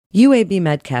UAB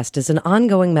Medcast is an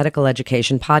ongoing medical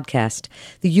education podcast.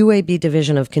 The UAB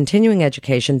Division of Continuing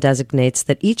Education designates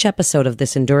that each episode of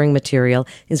this enduring material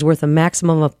is worth a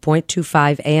maximum of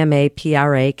 0.25 AMA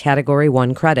PRA Category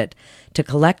 1 credit. To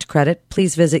collect credit,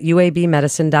 please visit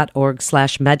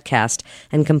uabmedicine.org/medcast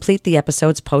and complete the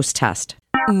episode's post-test.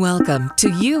 Welcome to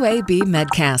UAB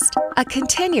Medcast, a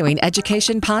continuing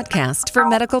education podcast for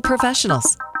medical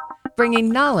professionals. Bringing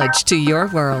knowledge to your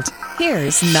world,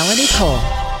 here's Melanie Cole.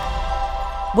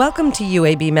 Welcome to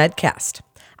UAB Medcast.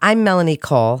 I'm Melanie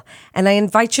Cole, and I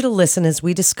invite you to listen as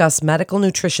we discuss medical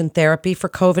nutrition therapy for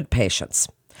COVID patients.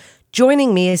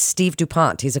 Joining me is Steve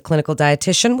DuPont. He's a clinical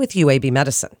dietitian with UAB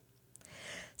Medicine.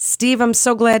 Steve, I'm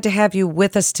so glad to have you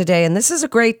with us today, and this is a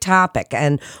great topic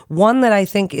and one that I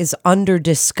think is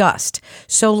under-discussed.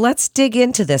 So let's dig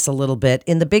into this a little bit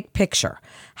in the big picture.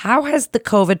 How has the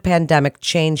COVID pandemic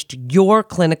changed your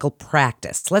clinical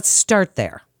practice? Let's start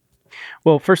there.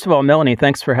 Well, first of all, Melanie,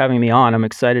 thanks for having me on. I'm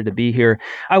excited to be here.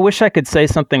 I wish I could say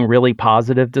something really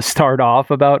positive to start off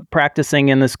about practicing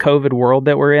in this COVID world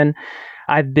that we're in.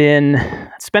 I've been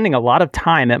spending a lot of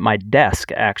time at my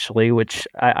desk, actually, which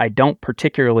I don't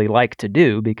particularly like to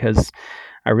do because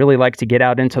I really like to get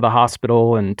out into the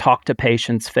hospital and talk to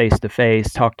patients face to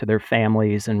face, talk to their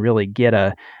families, and really get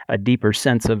a deeper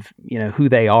sense of, who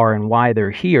they are and why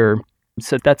they're here.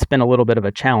 So that's been a little bit of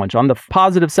a challenge. On the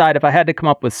positive side, if I had to come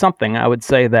up with something, I would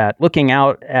say that looking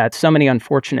out at so many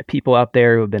unfortunate people out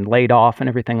there who have been laid off and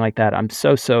everything like that, I'm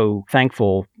so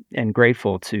thankful and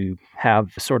grateful to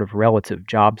have sort of relative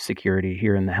job security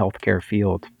here in the healthcare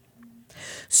field.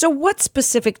 So what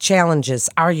specific challenges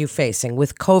are you facing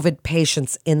with COVID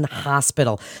patients in the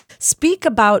hospital? Speak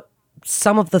about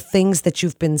some of the things that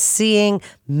you've been seeing,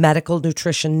 medical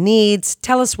nutrition needs.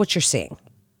 Tell us what you're seeing.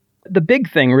 The big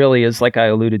thing really is, like I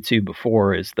alluded to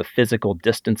before, is the physical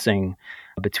distancing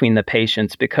between the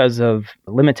patients because of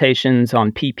limitations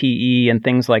on PPE and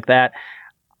things like that.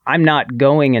 I'm not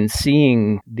going and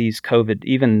seeing these COVID,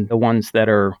 even the ones that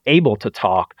are able to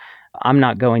talk. I'm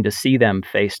not going to see them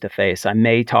face to face. I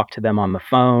may talk to them on the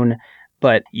phone,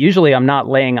 but usually I'm not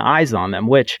laying eyes on them,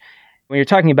 which when you're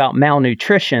talking about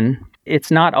malnutrition, it's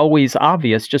not always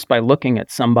obvious just by looking at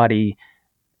somebody's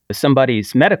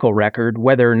medical record,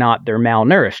 whether or not they're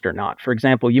malnourished or not. For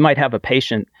example, you might have a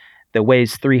patient that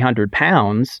weighs 300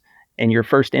 pounds, and your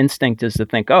first instinct is to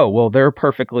think, oh, well, they're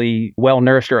perfectly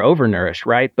well-nourished or overnourished,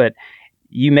 right? But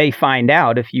you may find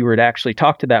out if you were to actually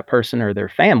talk to that person or their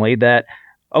family that,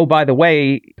 oh, by the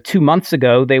way, 2 months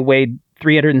ago, they weighed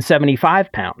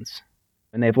 375 pounds.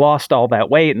 And they've lost all that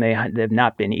weight and they've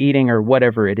not been eating or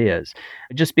whatever it is.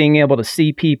 Just being able to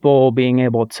see people, being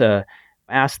able to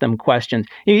ask them questions.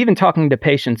 Even talking to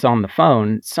patients on the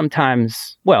phone,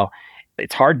 sometimes,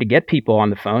 it's hard to get people on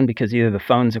the phone because either the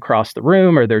phone's across the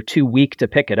room or they're too weak to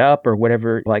pick it up or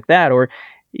whatever like that. Or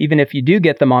even if you do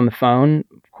get them on the phone,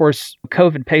 of course,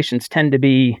 COVID patients tend to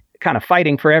be kind of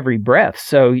fighting for every breath.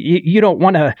 So you don't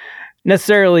want to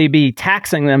necessarily be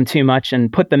taxing them too much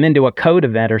and put them into a code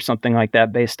event or something like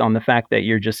that based on the fact that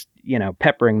you're just,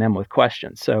 peppering them with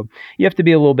questions. So you have to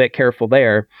be a little bit careful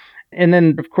there. And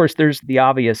then, of course, there's the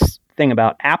obvious thing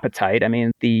about appetite. I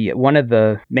mean, one of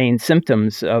the main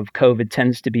symptoms of COVID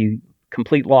tends to be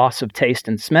complete loss of taste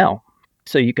and smell.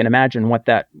 So you can imagine what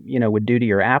that, would do to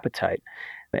your appetite.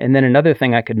 And then another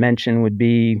thing I could mention would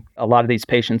be a lot of these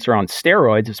patients are on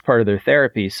steroids as part of their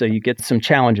therapy. So you get some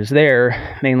challenges there,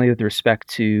 mainly with respect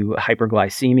to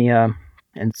hyperglycemia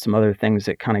and some other things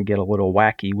that kind of get a little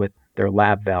wacky with their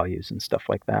lab values and stuff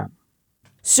like that.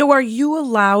 So are you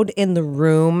allowed in the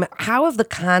room? How have the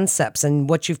concepts and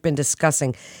what you've been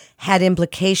discussing had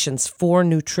implications for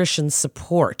nutrition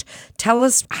support? Tell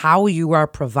us how you are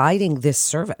providing this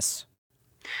service.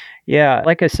 Yeah,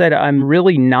 like I said, I'm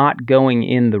really not going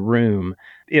in the room.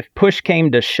 If push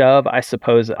came to shove, I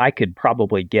suppose I could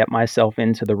probably get myself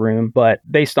into the room. But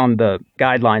based on the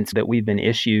guidelines that we've been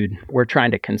issued, we're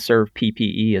trying to conserve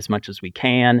PPE as much as we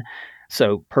can.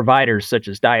 So providers such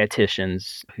as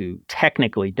dietitians who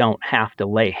technically don't have to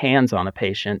lay hands on a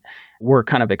patient, we're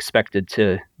kind of expected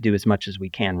to do as much as we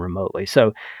can remotely.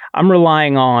 So I'm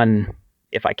relying on,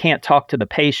 if I can't talk to the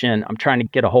patient, I'm trying to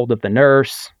get a hold of the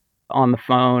nurse on the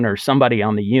phone or somebody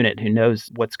on the unit who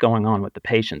knows what's going on with the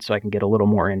patient so I can get a little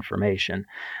more information.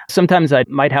 Sometimes I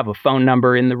might have a phone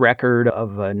number in the record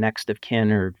of a next of kin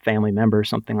or family member or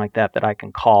something like that I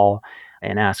can call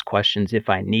and ask questions if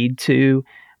I need to.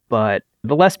 But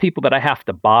the less people that I have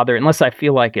to bother, unless I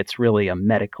feel like it's really a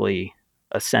medically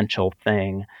essential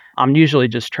thing, I'm usually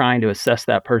just trying to assess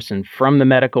that person from the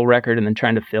medical record and then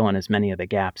trying to fill in as many of the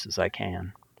gaps as I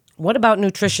can. What about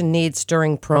nutrition needs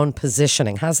during prone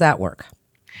positioning? How's that work?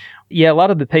 Yeah, a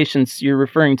lot of the patients you're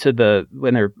referring to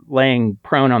when they're laying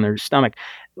prone on their stomach,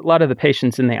 a lot of the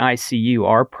patients in the ICU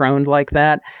are prone like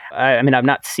that. I mean, I've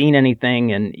not seen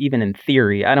anything, and even in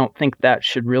theory, I don't think that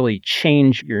should really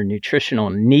change your nutritional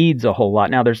needs a whole lot.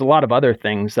 Now, there's a lot of other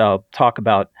things I'll talk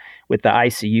about with the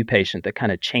ICU patient that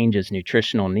kind of changes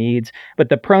nutritional needs, but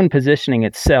the prone positioning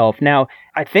itself, now,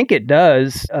 I think it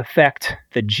does affect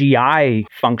the GI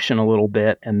function a little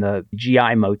bit and the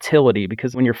GI motility,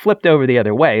 because when you're flipped over the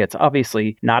other way, it's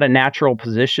obviously not a natural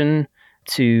position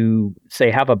to,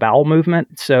 say, have a bowel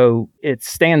movement. So it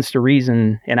stands to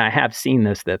reason, and I have seen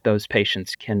this, that those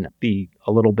patients can be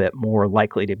a little bit more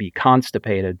likely to be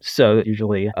constipated. So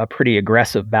usually a pretty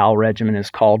aggressive bowel regimen is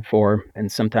called for,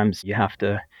 and sometimes you have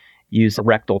to use a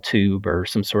rectal tube or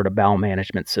some sort of bowel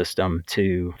management system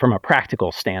to, from a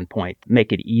practical standpoint,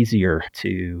 make it easier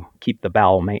to keep the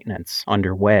bowel maintenance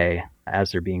underway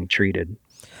as they're being treated.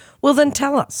 Well, then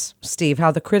tell us, Steve,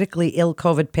 how the critically ill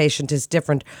COVID patient is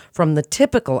different from the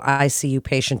typical ICU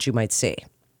patient you might see.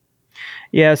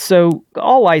 Yeah, so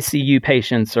all ICU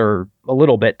patients are a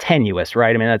little bit tenuous,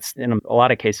 right? I mean, that's in a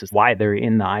lot of cases why they're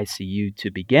in the ICU to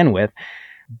begin with.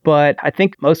 But I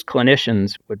think most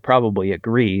clinicians would probably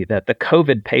agree that the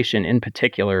COVID patient in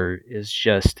particular is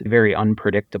just very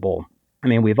unpredictable. I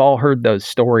mean, we've all heard those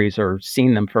stories or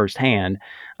seen them firsthand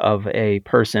of a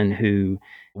person who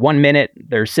 1 minute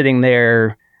they're sitting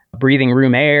there breathing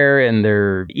room air and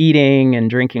they're eating and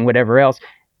drinking whatever else.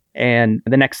 And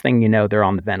the next thing you know, they're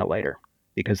on the ventilator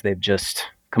because they've just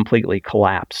completely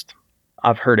collapsed.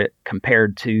 I've heard it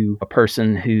compared to a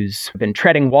person who's been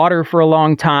treading water for a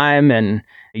long time, and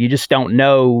you just don't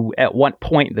know at what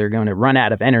point they're going to run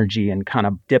out of energy and kind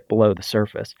of dip below the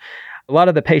surface. A lot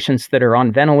of the patients that are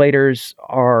on ventilators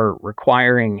are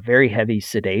requiring very heavy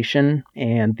sedation,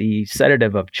 and the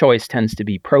sedative of choice tends to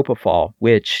be propofol,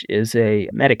 which is a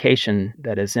medication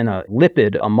that is in a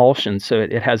lipid emulsion, so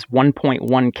it has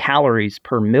 1.1 calories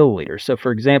per milliliter. So,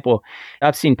 for example,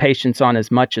 I've seen patients on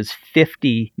as much as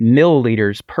 50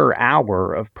 milliliters per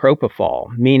hour of propofol,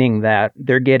 meaning that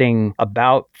they're getting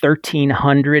about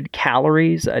 1,300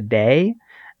 calories a day.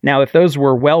 Now, if those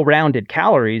were well-rounded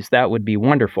calories, that would be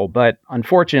wonderful. But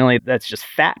unfortunately, that's just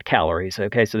fat calories.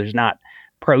 Okay, so there's not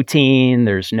protein,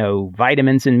 there's no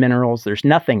vitamins and minerals, there's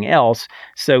nothing else.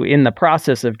 So in the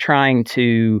process of trying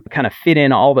to kind of fit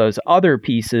in all those other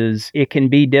pieces, it can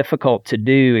be difficult to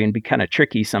do and be kind of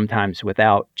tricky sometimes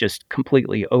without just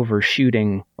completely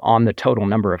overshooting on the total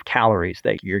number of calories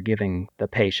that you're giving the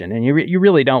patient. And you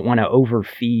really don't want to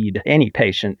overfeed any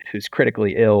patient who's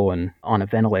critically ill and on a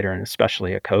ventilator, and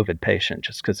especially a COVID patient,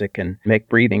 just because it can make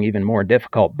breathing even more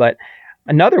difficult. But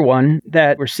another one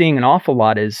that we're seeing an awful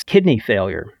lot is kidney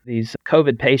failure. These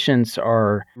COVID patients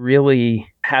are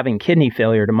really having kidney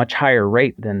failure at a much higher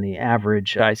rate than the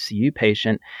average ICU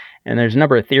patient. And there's a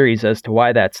number of theories as to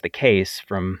why that's the case,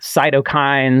 from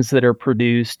cytokines that are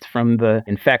produced from the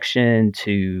infection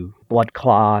to blood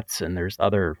clots, and there's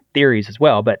other theories as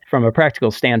well. But from a practical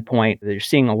standpoint, they're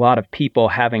seeing a lot of people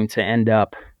having to end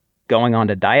up going on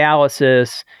to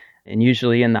dialysis. And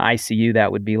usually in the ICU,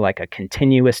 that would be like a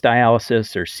continuous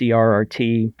dialysis, or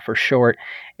CRRT for short.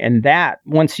 And that,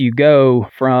 once you go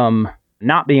from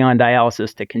not being on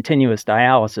dialysis to continuous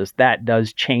dialysis, that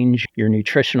does change your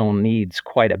nutritional needs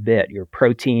quite a bit. Your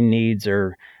protein needs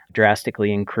are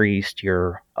drastically increased.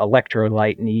 Your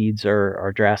electrolyte needs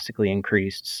are drastically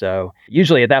increased. So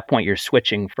usually at that point, you're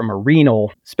switching from a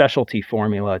renal specialty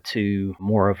formula to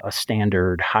more of a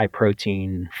standard high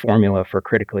protein formula for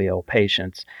critically ill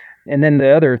patients. And then the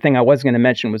other thing I was going to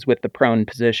mention was with the prone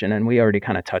position, and we already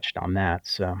kind of touched on that.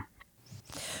 So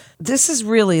this is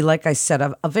really, like I said,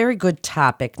 a very good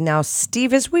topic. Now,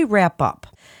 Steve, as we wrap up,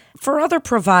 for other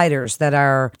providers that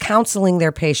are counseling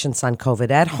their patients on COVID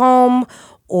at home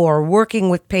or working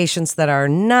with patients that are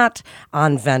not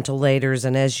on ventilators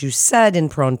and, as you said, in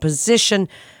prone position,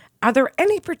 are there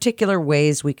any particular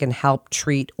ways we can help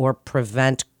treat or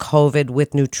prevent COVID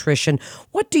with nutrition?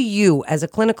 What do you, as a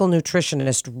clinical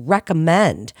nutritionist,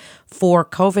 recommend for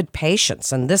COVID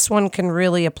patients? And this one can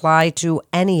really apply to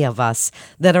any of us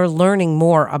that are learning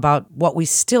more about what we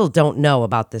still don't know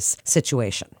about this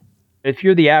situation. If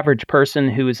you're the average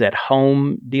person who is at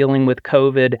home dealing with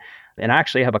COVID, and I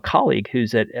actually have a colleague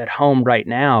who's at home right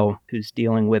now who's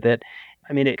dealing with it,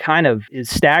 I mean, it kind of is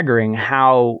staggering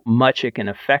how much it can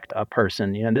affect a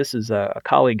person. You know, this is a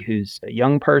colleague who's a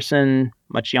young person,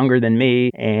 much younger than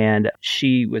me, and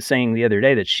she was saying the other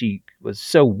day that she was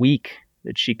so weak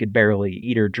that she could barely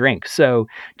eat or drink. So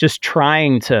just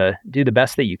trying to do the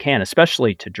best that you can,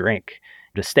 especially to drink,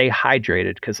 to stay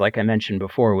hydrated, because like I mentioned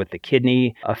before, with the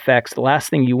kidney effects, the last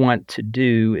thing you want to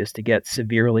do is to get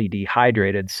severely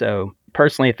dehydrated. So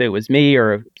personally, if it was me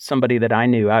or somebody that I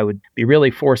knew, I would be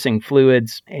really forcing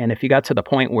fluids. And if you got to the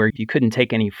point where you couldn't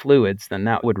take any fluids, then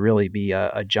that would really be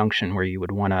a junction where you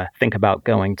would want to think about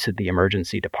going to the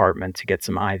emergency department to get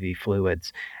some IV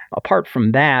fluids. Apart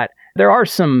from that, there are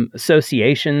some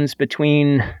associations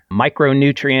between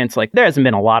micronutrients. Like, there hasn't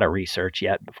been a lot of research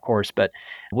yet, of course, but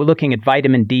we're looking at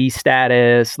vitamin D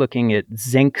status, looking at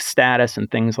zinc status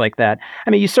and things like that.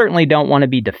 I mean, you certainly don't want to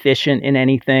be deficient in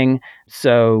anything.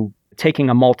 So taking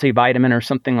a multivitamin or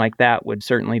something like that would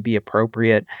certainly be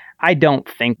appropriate. I don't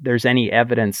think there's any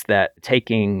evidence that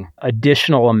taking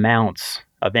additional amounts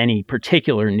of any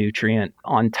particular nutrient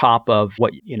on top of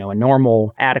what, a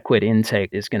normal adequate intake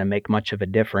is going to make much of a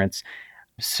difference.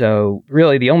 So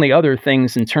really the only other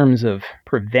things in terms of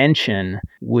prevention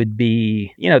would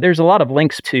be, there's a lot of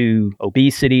links to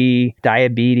obesity,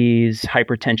 diabetes,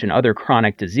 hypertension, other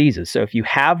chronic diseases. So if you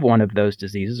have one of those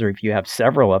diseases, or if you have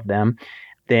several of them,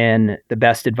 then the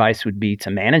best advice would be to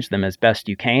manage them as best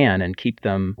you can and keep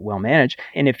them well managed.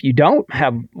 And if you don't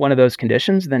have one of those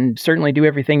conditions, then certainly do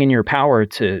everything in your power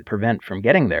to prevent from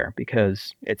getting there,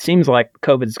 because it seems like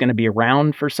COVID is going to be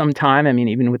around for some time. I mean,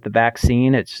 even with the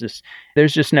vaccine,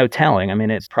 there's just no telling. I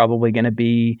mean, it's probably going to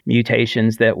be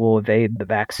mutations that will evade the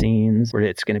vaccines, or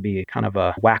it's going to be kind of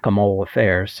a whack-a-mole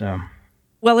affair. So.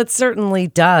 Well, it certainly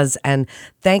does. And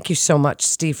thank you so much,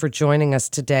 Steve, for joining us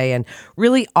today and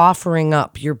really offering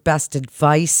up your best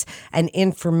advice and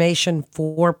information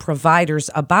for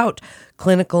providers about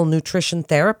clinical nutrition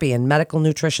therapy and medical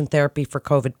nutrition therapy for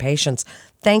COVID patients.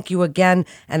 Thank you again.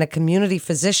 And a community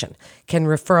physician can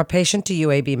refer a patient to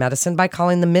UAB Medicine by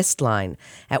calling the MIST line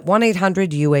at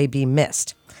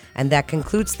 1-800-UAB-MIST. And that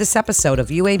concludes this episode of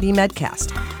UAB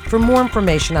Medcast. For more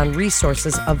information on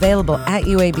resources available at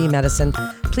UAB Medicine,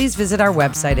 please visit our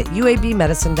website at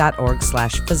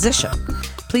uabmedicine.org/physician.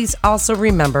 Please also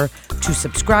remember to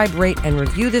subscribe, rate, and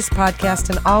review this podcast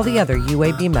and all the other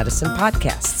UAB Medicine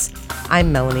podcasts.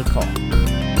 I'm Melanie Cole.